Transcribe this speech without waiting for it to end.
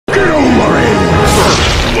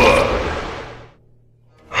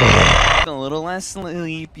little less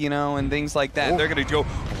sleep, you know, and things like that. They're going to go,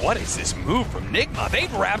 what is this move from NIGMA?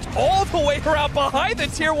 They've wrapped all the way around behind the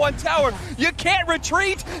Tier 1 tower. You can't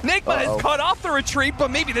retreat. NIGMA has cut off the retreat,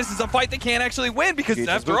 but maybe this is a fight they can't actually win because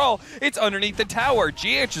after all, it's underneath the tower.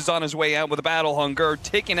 GH is on his way out with a battle hunger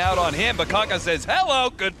ticking out on him, but Kaka says, hello,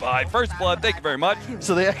 goodbye, first blood, thank you very much.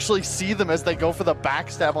 So they actually see them as they go for the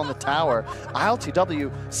backstab on the tower.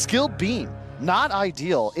 ILTW, skilled beam. Not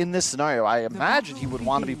ideal in this scenario. I imagine he would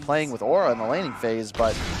want to be playing with Aura in the laning phase,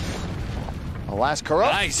 but alas, Kuro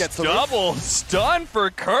gets the double stun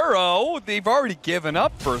for Kuro. They've already given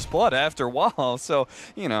up first blood after a while, so,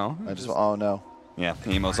 you know. Oh, no. Yeah,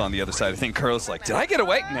 Nemo's on the other side. I think Kuro's like, did I get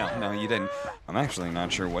away? No, you didn't. I'm actually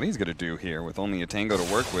not sure what he's going to do here. With only a Tango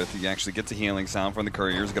to work with, he actually gets a healing sound from the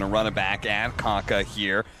Courier. He's going to run it back at Kaka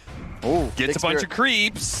here. Gets a bunch of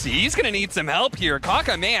creeps. He's going to need some help here.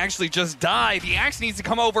 Kaka may actually just die. The Axe needs to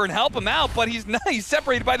come over and help him out, but he's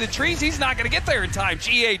separated by the trees. He's not going to get there in time.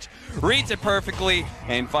 GH reads it perfectly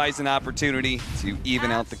and finds an opportunity to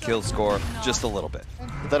even out the kill score just a little bit.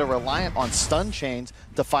 That are reliant on stun chains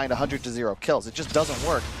to find 100-0 kills. It just doesn't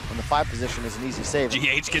work when the 5 position is an easy save.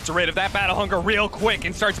 GH gets rid of that battle hunger real quick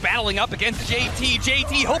and starts battling up against JT.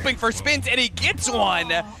 JT hoping for spins, and he gets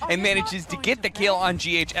one and manages to get the kill on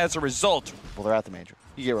GH as a result. Well, they're at the major.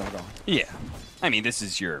 You get where I'm going. Yeah. I mean, this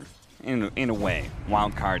is your, in a way,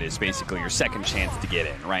 wild card is basically your second chance to get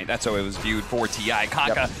in, right? That's how it was viewed for TI.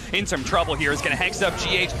 Kaka in some trouble here. Is going to hex up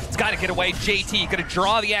GH. It's got to get away. JT going to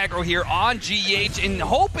draw the aggro here on GH and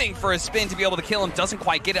hoping for a spin to be able to kill him. Doesn't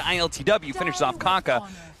quite get it. ILTW finishes off Kaka.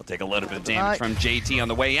 He'll take a little bit of damage from JT on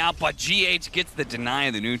the way out, but GH gets the deny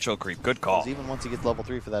of the neutral creep. Good call. Even once he gets level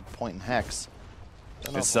 3 for that point in hex.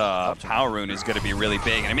 This power rune is going to be really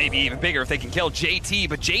big, and it may be even bigger if they can kill JT,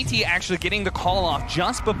 but JT actually getting the call off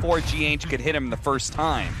just before GH could hit him the first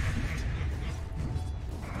time.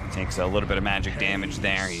 Takes a little bit of magic damage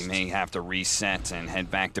there. He may have to reset and head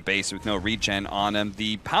back to base with no regen on him.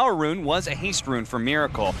 The power rune was a haste rune for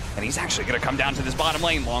Miracle, and he's actually going to come down to this bottom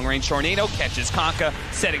lane. Long-range tornado catches Kaka,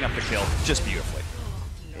 setting up the kill just beautifully.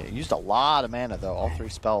 Yeah, he used a lot of mana, though, all 3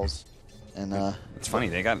 spells. And it's funny,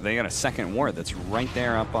 they got a second ward that's right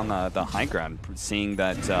there up on the high ground, seeing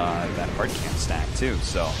that that hard camp stack too.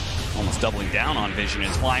 So almost doubling down on vision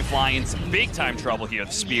is Fly in some big time trouble here.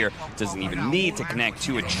 The spear doesn't even need to connect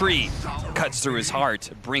to a tree, cuts through his heart,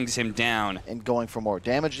 brings him down. And going for more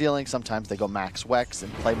damage dealing, sometimes they go max Wex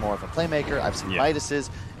and play more of a playmaker. I've seen Midases,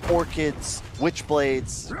 Orchids,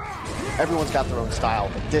 Witchblades. Everyone's got their own style,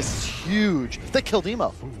 but this is huge. They killed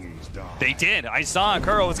Emo. They did. I saw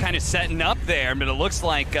Kuro was kind of setting up there, but it looks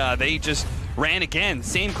like they just ran again.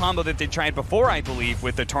 Same combo that they tried before, I believe,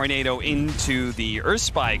 with the tornado into the Earth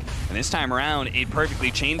Spike. And this time around, it perfectly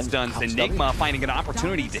chain stuns the NIGMA, finding an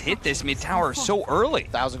opportunity to hit this mid-tower so early.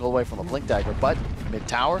 1,000 gold away from a Blink Dagger, but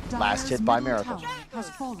mid-tower, last hit by Miracle.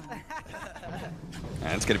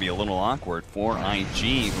 And it's going to be a little awkward for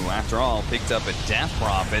IG, who, after all, picked up a Death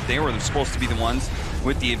Prophet. They were supposed to be the ones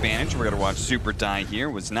with the advantage. We're going to watch Super die here.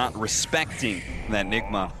 Was not respecting that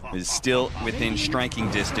NIGMA is still within striking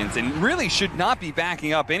distance and really should not be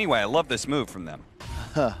backing up anyway. I love this move from them.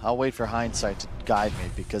 I'll wait for hindsight to guide me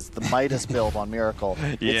because the Midas build on Miracle,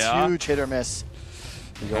 it's huge hit or miss.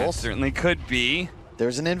 It certainly could be.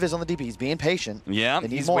 There's an invis on the DP. He's being patient. Yeah,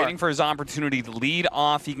 he's waiting for his opportunity to lead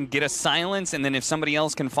off. He can get a silence, and then if somebody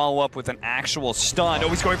else can follow up with an actual stun. Oh,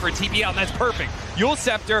 he's going for a TP out, and that's perfect. Yule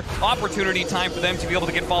Scepter, opportunity time for them to be able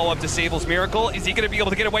to get follow-up to Sable's Miracle. Is he going to be able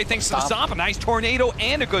to get away thanks to the stomp? A nice tornado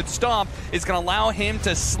and a good stomp is going to allow him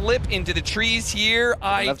to slip into the trees here.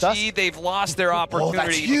 IG, they've lost their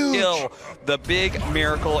opportunity to kill the big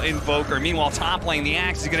Miracle Invoker. Meanwhile, top lane, the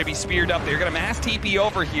Axe is going to be speared up. They're going to mass TP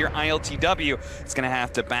over here. ILTW is going to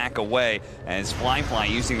have to back away as Fly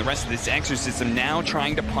using the rest of this exorcism now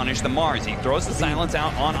trying to punish the Mars. He throws the silence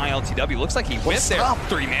out on ILTW. Looks like he whipped there.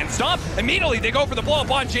 3-man stomp. Immediately they go for the blow up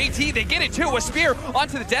on JT. They get it too. A spear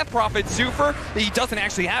onto the Death Prophet. Super. He doesn't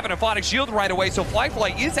actually have an Aphotic Shield right away, so Fly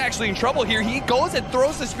is actually in trouble here. He goes and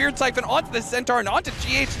throws the Spirit Siphon onto the Centaur and onto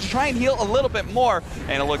GH to try and heal a little bit more.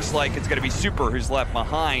 And it looks like it's going to be Super who's left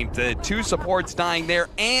behind. The 2 supports dying there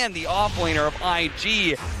and the offlaner of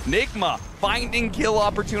IG. NIGMA finding kill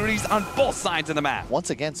opportunities on both sides of the map. Once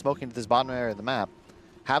again, smoking to this bottom area of the map.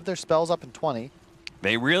 Have their spells up in 20.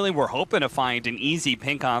 They really were hoping to find an easy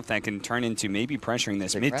pink off that can turn into maybe pressuring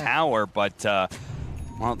this mid-tower, but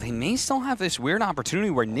Well, they may still have this weird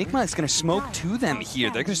opportunity where NIGMA is going to smoke to them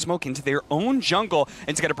here. They're going to smoke into their own jungle, and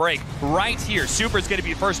it's going to break right here. Super's going to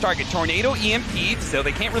be the first target. Tornado EMP, so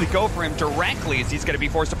they can't really go for him directly as he's going to be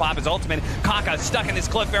forced to pop his ultimate. Kaka stuck in this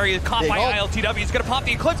cliff area, caught by ILTW. He's going to pop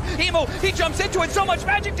the Eclipse. Emo, he jumps into it. So much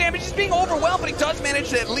magic damage. He's being overwhelmed, but he does manage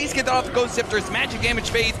to at least get that off the Ghost Sifter. His magic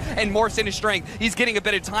damage fades and morphs into strength. He's getting a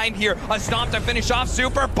bit of time here. A stomp to finish off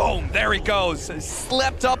Super. Boom, there he goes.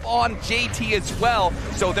 Slept up on JT as well.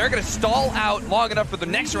 So they're going to stall out long enough for the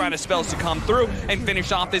next round of spells to come through and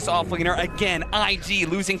finish off this offlaner. Again, IG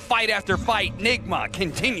losing fight after fight. NIGMA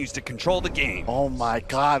continues to control the game. Oh my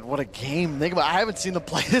god, what a game. NIGMA, I haven't seen them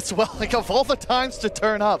play this well. Like, of all the times to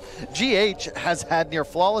turn up, GH has had near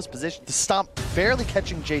flawless position to stop barely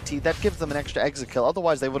catching JT. That gives them an extra exit kill.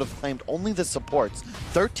 Otherwise, they would have claimed only the supports.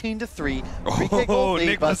 13-3. Oh,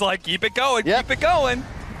 NIGMA's like, keep it going, keep it going.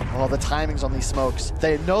 Oh, the timings on these smokes.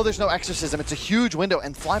 They know there's no exorcism. It's a huge window,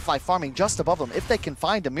 and Fly farming just above them. If they can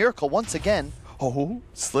find a miracle once again. Oh,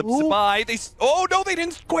 slips by. Oh, no, they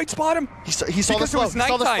didn't quite spot him. He saw the slow. He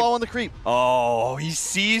saw the slow on the creep. Oh, he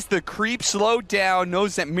sees the creep slow down,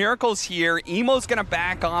 knows that Miracle's here. Emo's going to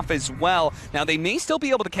back off as well. Now, they may still be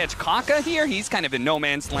able to catch Kaka here. He's kind of in no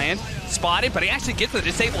man's land. Spotted, but he actually gets the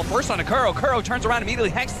disable first on a Kuro. Kuro turns around immediately,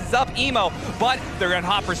 hexes up Emo, but they're in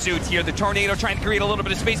hot pursuits here. The Tornado trying to create a little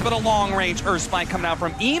bit of space, but a long-range Earth Spike coming out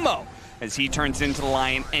from Emo as he turns into the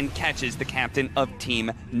Lion and catches the captain of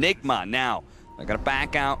Team NIGMA. Now, they're going to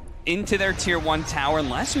back out into their tier 1 tower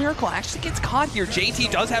unless Miracle actually gets caught here. JT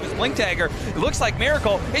does have his Blink Dagger. It looks like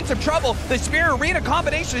Miracle in some trouble. The Spear Arena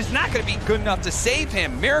combination is not going to be good enough to save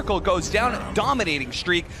him. Miracle goes down a dominating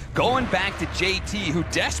streak, going back to JT, who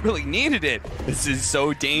desperately needed it. This is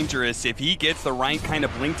so dangerous. If he gets the right kind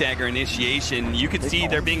of Blink Dagger initiation, you can see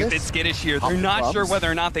they're being a bit skittish here. They're not sure whether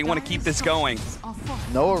or not they want to keep this going.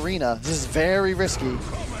 No arena. This is very risky.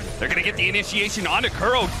 They're going to get the initiation onto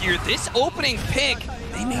Kuro here. This opening pick,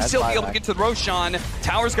 they may still be able to get to the Roshan.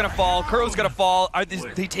 Tower's going to fall. Kuro's going to fall. Are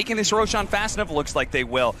they taking this Roshan fast enough? Looks like they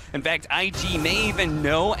will. In fact, IG may even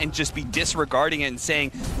know and just be disregarding it and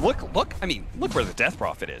saying, look where the Death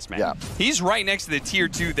Prophet is, man. Yeah. He's right next to the tier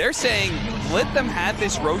 2. They're saying, let them have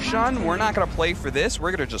this Roshan. We're not going to play for this.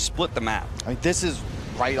 We're going to just split the map. I mean, this is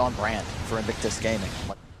right on brand for Invictus Gaming.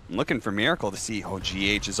 Looking for Miracle to see. Oh,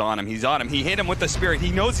 GH is on him. He's on him. He hit him with the Spirit.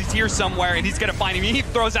 He knows he's here somewhere, and he's going to find him. He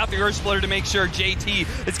throws out the Earth Splitter to make sure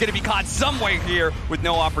JT is going to be caught somewhere here with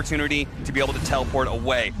no opportunity to be able to teleport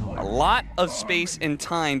away. A lot of space and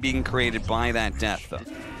time being created by that death, though.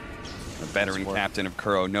 The veteran captain of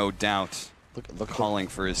Kuro, no doubt, calling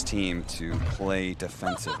for his team to play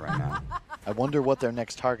defensive right now. I wonder what their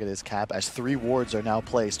next target is, Cap, as 3 wards are now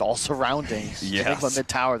placed, all surrounding NIGMA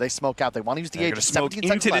mid-tower. They smoke out. They want to use the Age. Smoke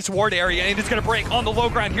into this ward area, and it's going to break on the low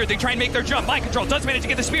ground here. They try and make their jump. Mind Control does manage to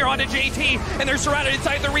get the spear onto JT, and they're surrounded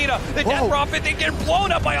inside the arena. The Death Prophet, they get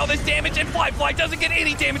blown up by all this damage, and Fly doesn't get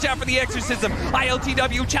any damage out for the Exorcism.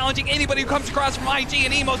 ILTW challenging anybody who comes across from IG,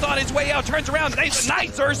 and Emo's on his way out, turns around,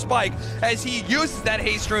 nice Earth Spike as he uses that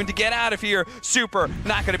haste rune to get out of here. Super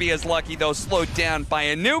not going to be as lucky, though, slowed down by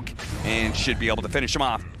a nuke, and should be able to finish him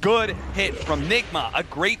off. Good hit from NIGMA, a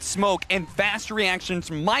great smoke and fast reactions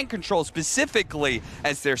from Mind Control specifically.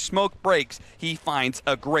 As their smoke breaks, he finds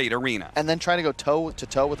a great arena. And then trying to go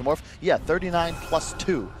toe-to-toe with the Morph. Yeah, 39 plus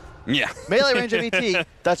 2. Yeah. Melee range MET,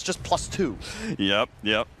 that's just plus 2. Yep.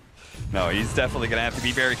 No, he's definitely going to have to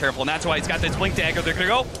be very careful, and that's why he's got this Blink Dagger. They're going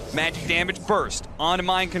to go magic damage burst on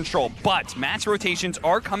Mind Control, but mass rotations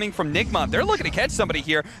are coming from NIGMA. They're looking to catch somebody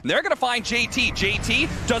here, and they're going to find JT.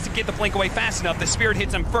 JT doesn't get the blink away fast enough. The Spirit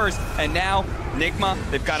hits him first, and now NIGMA,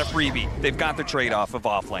 they've got a freebie. They've got the trade-off of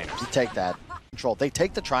offlaners. You take that. Control. They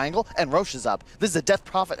take the triangle, and Roche is up. This is a Death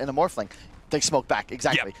Prophet and a Morphling. They smoke back,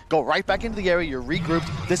 exactly. Yep. Go right back into the area, you're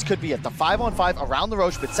regrouped. This could be it. The 5-on-5 around the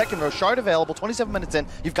Roche, but second Roche, shard available, 27 minutes in.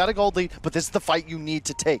 You've got a gold lead, but this is the fight you need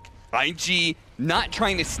to take. IG not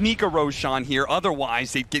trying to sneak a Roshan here,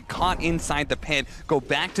 otherwise they'd get caught inside the pit, go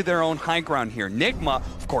back to their own high ground here. NIGMA,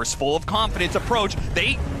 of course, full of confidence approach.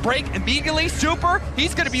 They break immediately. Super,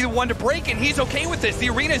 he's going to be the one to break, and he's okay with this. The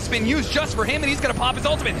arena has been used just for him, and he's going to pop his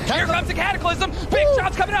ultimate. Here comes the Cataclysm. Big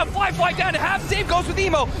shots coming out. Fly down to half. Save goes with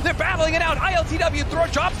Emo. They're battling it out.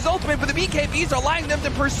 ILTW drops his ultimate, but the BKBs are allowing them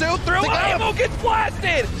to pursue through. Emo gets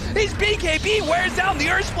blasted. His BKB wears down the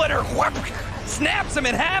Earth Splitter. Snaps him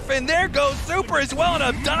in half, and there goes Super as well in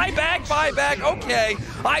a buyback. Okay,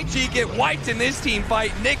 IG get wiped in this team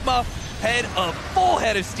fight. NIGMA, full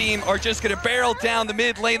head of steam, are just going to barrel down the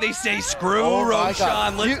mid lane. They say, screw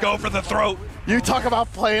Roshan, let's go for the throat. You talk about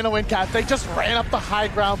playing a win cap. They just ran up the high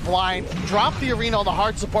ground blind, dropped the arena on the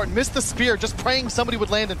hard support, missed the spear, just praying somebody would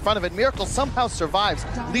land in front of it. Miracle somehow survives,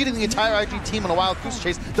 leading the entire IG team in a wild goose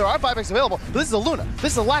chase. There are buybacks available, but this is a Luna.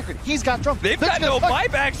 This is a Lacrid. He's got drone. They've got no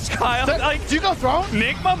buybacks, Kyle. Do you go throne?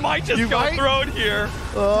 NIGMA might just go throne here.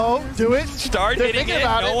 Oh, do it. Start hitting it.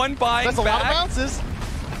 No one buying back. That's a lot of bounces.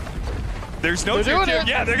 There's no tier 2.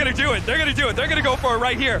 Yeah, they're going to do it. They're going to do it. They're going to go for it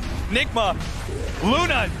right here. NIGMA.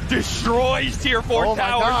 Luna destroys tier 4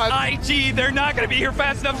 towers. IG, they're not going to be here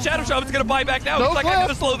fast enough. Shadow Shaman's going to buy back now. He's like, I'm going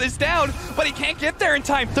to slow this down, but he can't get there in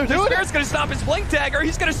time. The Spirit's going to stop his Blink Dagger.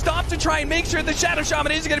 He's going to stop to try and make sure the Shadow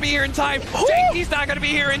Shaman is going to be here in time. He's not going to be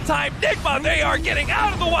here in time. NIGMA, they are getting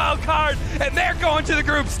out of the wild card, and they're going to the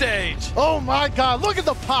group stage. Oh my God, look at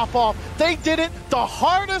the pop-off. They did it the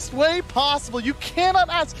hardest way possible. You cannot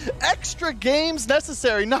ask extra games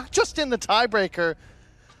necessary, not just in the tiebreaker.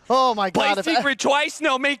 Oh my God. Play secret twice,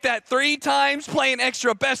 no, make that 3 times. Play an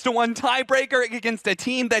extra best-of-1 tiebreaker against a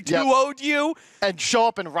team that 2-0'd you. And show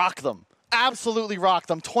up and rock them. Absolutely rock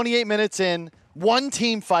them. 28 minutes in, 1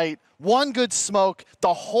 team fight, 1 good smoke,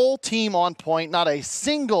 the whole team on point, not a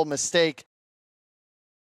single mistake.